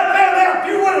 But I found out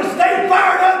if you want to stay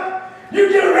fired up, you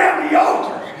get around the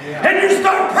altar. And you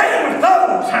start praying with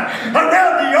those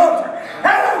around the altar.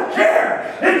 I don't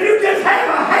care if you just have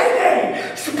a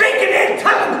heyday speaking in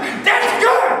tongues. That's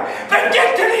good. But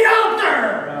get to the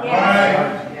altar.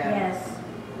 Yes. Yes.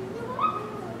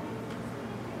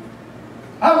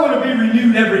 I want to be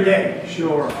renewed every day.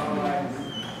 Sure.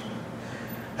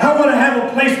 I want to have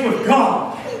a place with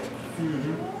God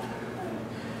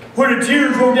where the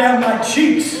tears roll down my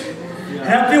cheeks. And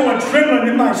I feel a trembling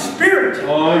in my spirit.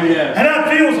 Oh, yes. And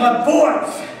I feel a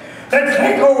voice that's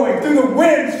echoing through the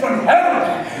winds from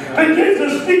heaven begins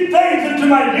to speak things into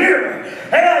my ear.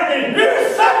 And I can hear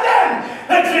something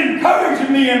that's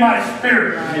encouraging me in my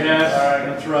spirit. Yes,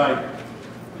 that's right.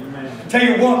 Amen. Tell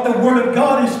you what, the Word of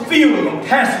God is filled with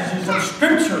passages of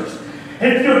Scriptures.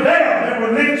 If you're down, that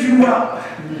will lift you up.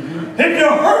 If you're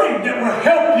hurting, that will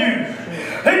help you.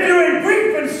 If you're in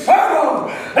grief and sorrow,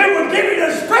 it will give you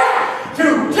the strength to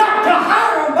jump to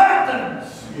higher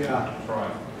mountains. Yeah, that's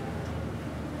right.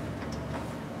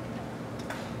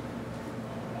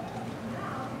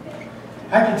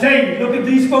 I can tell you, look at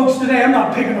these folks today. I'm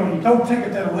not picking on you. Don't take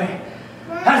it that way.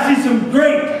 I see some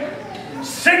great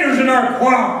singers in our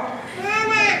choir.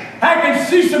 I can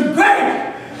see some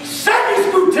great Sunday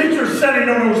school teachers sitting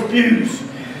on those pews.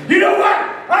 You know what?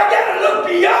 I got to look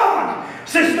beyond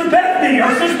Sister Bethany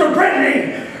or Sister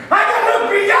Brittany. I got to look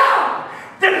beyond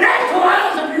the natural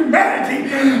eyes of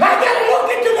humanity. I got to look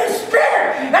into the Spirit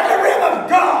and the realm of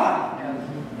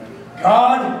God.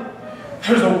 God,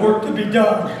 there's a work to be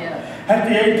done. at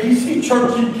the APC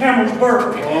Church in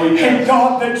Campbellsburg. Oh, yes. And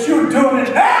God, that you're doing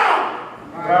it now.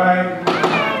 Right.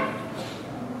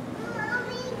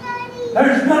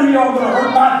 There's none of y'all going to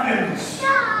hurt my feelings.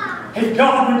 If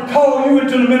God would call you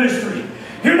into the ministry,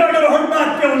 you're not going to hurt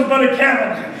my feelings, Brother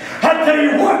Kevin. I tell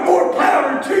you what, more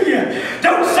power to you.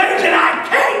 Don't say that I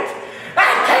can't. I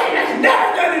can't. It's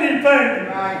never done anything.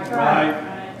 Right.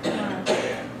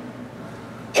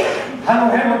 I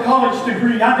don't have a college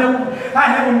degree. I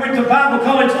haven't went to Bible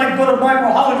college like Brother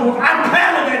Michael Hollingsworth. I'm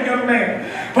proud of that young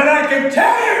man. But I can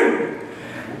tell you,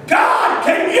 God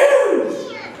can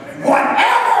use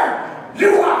whatever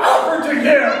you are offered to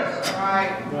give.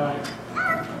 Right.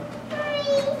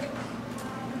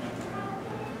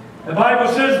 The Bible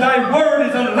says, thy word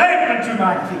is a lamp unto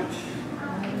my feet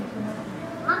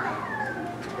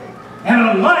and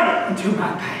a light unto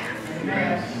my path.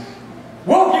 Yes.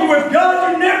 Walking with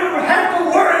God, you never have to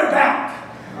worry about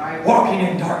walking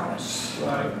in darkness.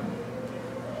 Right.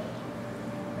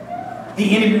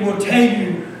 The enemy will tell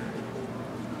you,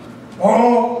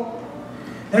 oh,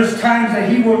 there's times that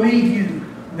he will leave you.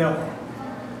 No.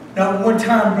 Not one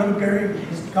time, Brother Barry,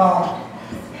 has God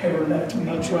ever left me.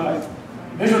 That's right.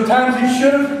 There's times he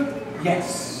should have.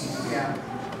 Yes. Yeah.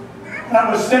 When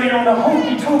I was sitting on the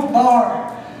honky-tonk bar,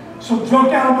 so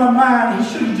drunk out of my mind, he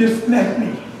should have just left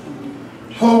me.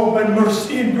 Oh, but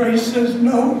mercy and grace says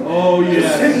no. Oh, It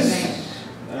yes. says,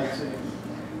 That's it.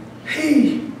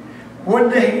 he one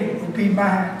day will be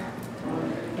mine.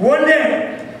 One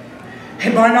day.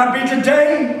 It might not be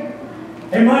today.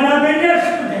 It might not be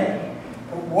yesterday.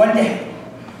 But one day.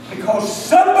 Because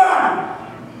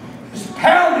somebody is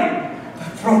pounding the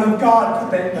throne of God for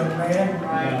that young man.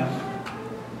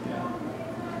 Yeah.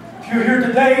 If you're here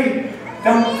today,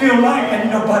 don't feel like that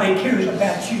nobody cares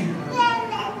about you.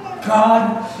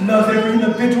 God loves every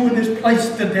individual in this place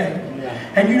today.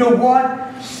 Yeah. And you know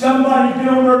what? Somebody's been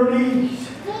on their knees,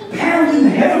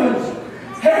 pounding heaven's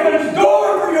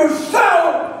door for your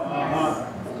soul.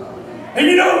 And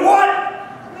you know what?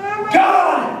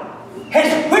 God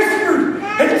has whispered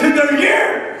into their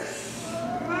ears.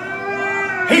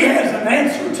 He has an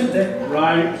answer today.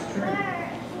 Right.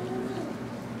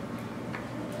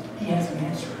 He has an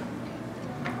answer.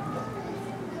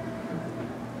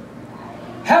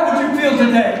 How would you feel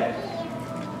today?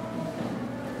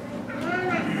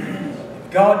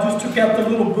 God just took out the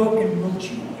little book and wrote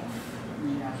you off.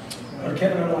 I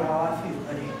can't know how I feel,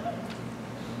 buddy.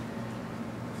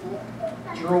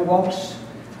 Gerald Wallace,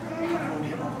 I wrote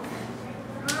him off.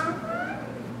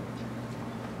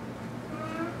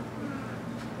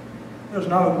 There's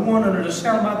not a one under the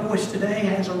sound of my voice today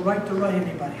has a right to write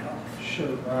anybody off.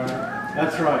 Sure. Right.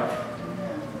 That's right.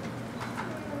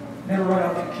 Never write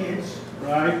off your kids.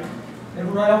 Right.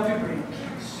 Never write off your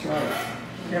grandkids. That's right.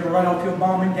 Never write off your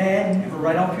mom and dad. Never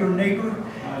write off your neighbor.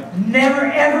 Right. Never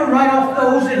ever write off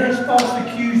those that has falsely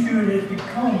accused you and has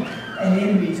become an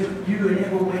enemy to you in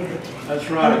every way that can. That's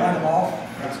Don't right. write them off.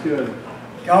 That's good.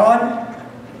 God,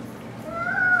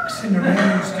 I send the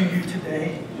remnants to you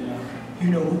today. Yeah. You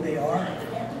know who they are.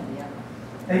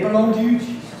 They belong to you,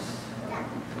 Jesus.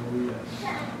 Oh,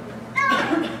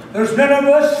 yes. There's none of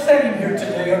us sitting here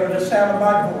today under the sound of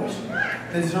my voice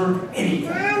that deserve anything.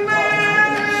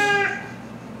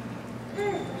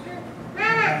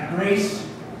 God, grace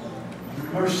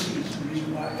and mercy is the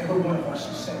reason why every one of us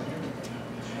is sitting here today.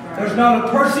 There's not a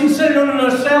person sitting under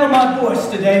the sound of my voice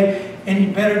today any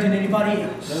better than anybody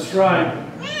else. That's right.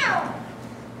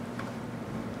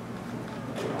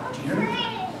 Do you hear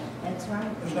me? That's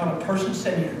right. There's not a person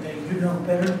sitting here today you know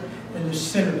better than the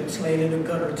sinner that's laying in the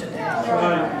gutter today. That's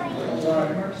right.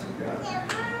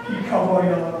 You come on, I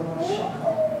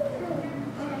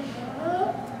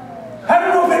don't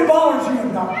know if it bothers you or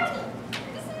not.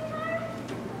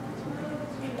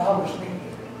 It bothers me.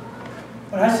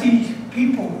 When I see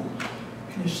people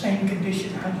in the same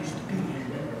condition I used to be in.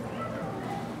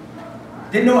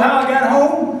 Didn't know how I got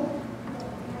home.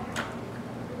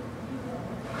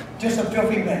 Just a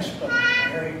filthy mess, Brother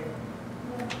Harry.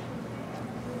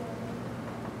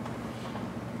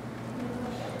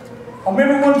 I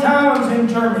remember one time I was in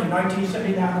Germany,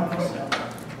 1979, on myself.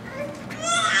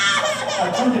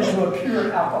 I turned into a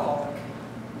pure alcoholic.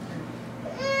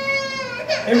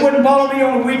 It wouldn't bother me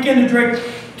on the weekend to drink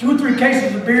 2 or 3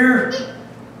 cases of beer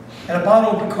and a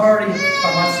bottle of Bacardi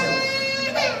by myself.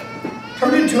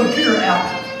 Turned into a pure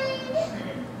alcoholic.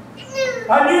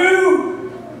 I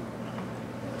knew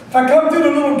if I come through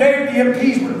the little gate, the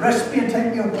MPs would arrest me and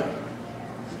take me away.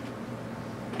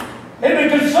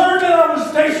 And the concern that I was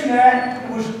stationed at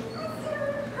was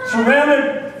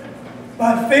surrounded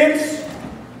by a fence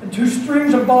and 2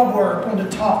 strings of barbed wire on the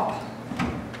top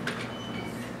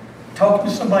talking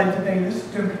to somebody today,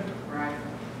 listen to me. Right.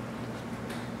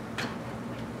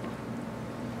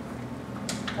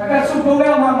 I got some boat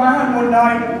out of my mind one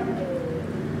night.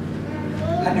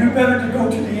 I knew better to go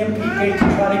to the MP gate to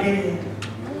try to get in.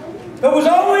 There was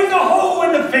always a hole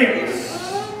in the fence.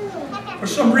 For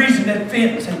some reason, that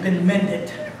fence had been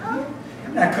mended.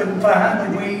 And I couldn't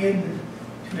find the way in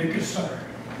to the concern.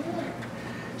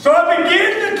 So I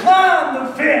began to climb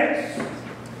the fence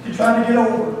to try to get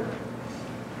over.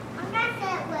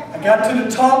 I got to the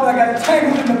top, and I got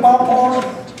tangled in the barbed wire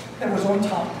that was on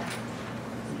top.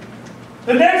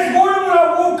 The next morning when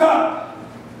I woke up,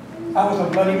 I was a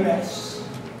bloody mess.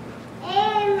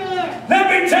 Amen.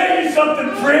 Let me tell you something,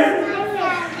 friend.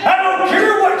 I don't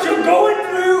care what you're going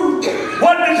through,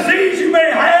 what disease you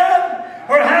may have,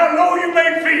 or how low you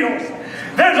may feel.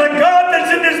 There's a God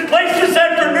that's in this place this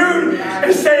afternoon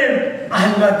and saying,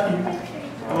 I love you.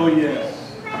 Oh, yes.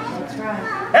 That's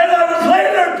right. As I was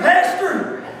laying there,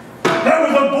 Pastor, there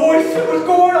was a voice that was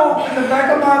going off in the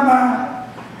back of my mind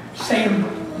saying,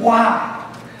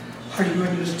 why are you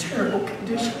in this terrible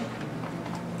condition?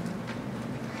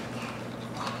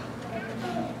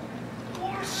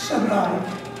 Somebody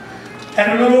at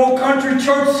a little old country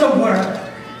church somewhere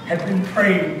had been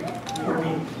praying for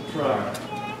me. That's right.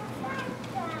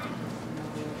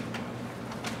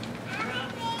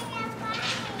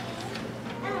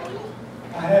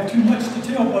 I have too much to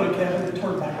tell, Brother Kevin, to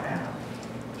turn back now.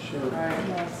 Sure. Right.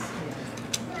 Yes.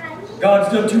 God's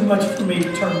done too much for me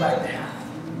to turn back now.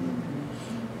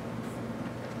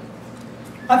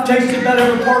 I've tasted about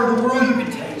every part of the world you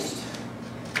can taste.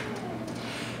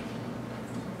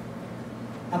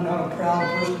 I'm not a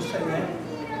proud person to say that.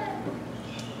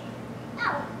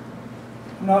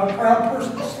 I'm not a proud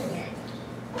person to say that.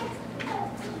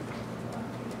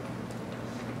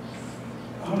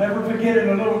 I'll never forget in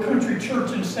a little country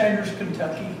church in Sanders,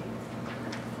 Kentucky.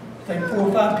 I think 4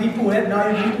 or 5 people had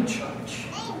not even been to church.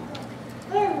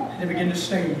 They began to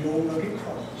sing, "Your rugged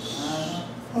cross."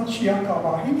 That's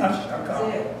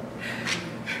it.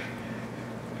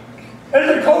 And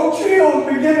the cold chills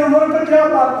began to run up and down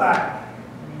my back.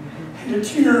 And the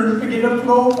tears began to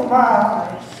flow from my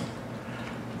eyes.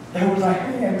 There was a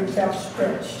hand that was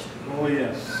outstretched. Oh,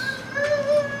 yes.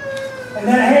 And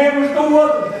that hand was no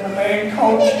other than a man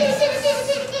called Jesus.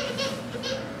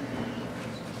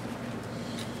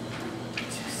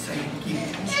 Just saying, give me a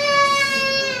chance.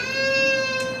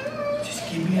 Just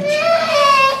give me a chance.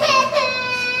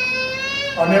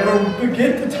 I'll never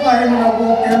forget the time when I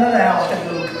walked in and out that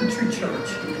little country church.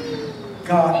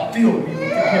 God filled me with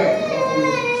the gift of the Holy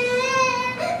Ghost.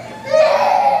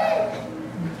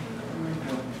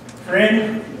 Friend,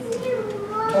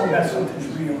 talk about something's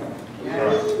real.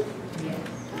 Yes.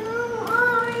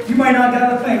 You might not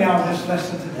got a thing out of this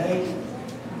lesson today,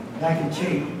 but I can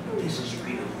tell you, this is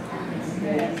real.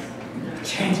 Yes. It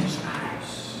changes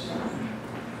lives.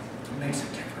 It makes a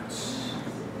difference.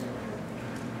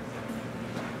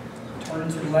 Turn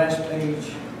to the last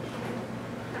page.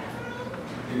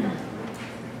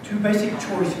 2 basic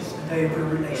choices today of your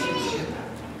relationship.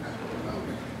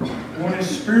 One is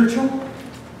spiritual,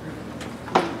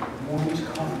 one is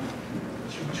carnal.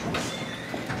 It's your choice.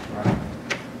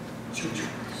 It's your choice.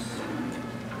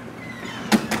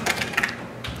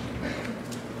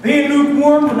 Being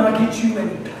lukewarm will not get you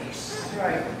any place. That's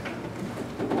right.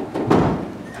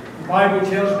 The Bible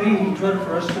tells me He's ready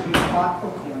for us to be hot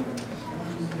or cold.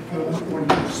 If you're lukewarm,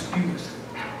 He will spew us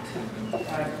out.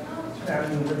 Right? It's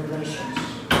found in Revelations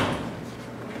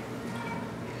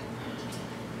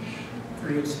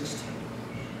 3:16.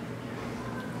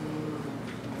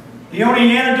 The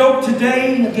only antidote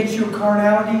today against your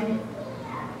carnality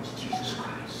is Jesus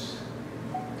Christ.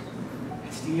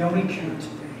 It's the only cure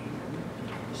today.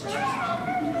 It's Jesus.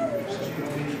 It's the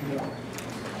only cure.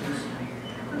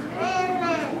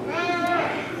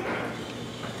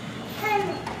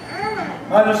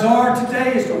 My desire today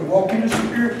is to walk in the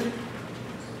Spirit,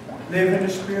 live in the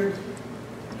Spirit,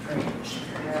 pray in the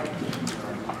Spirit.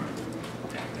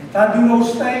 If I do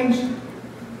those things,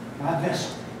 my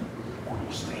vessel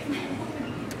will stand.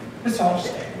 Let's all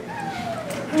stand.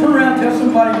 Turn around and tell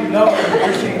somebody you love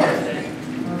them.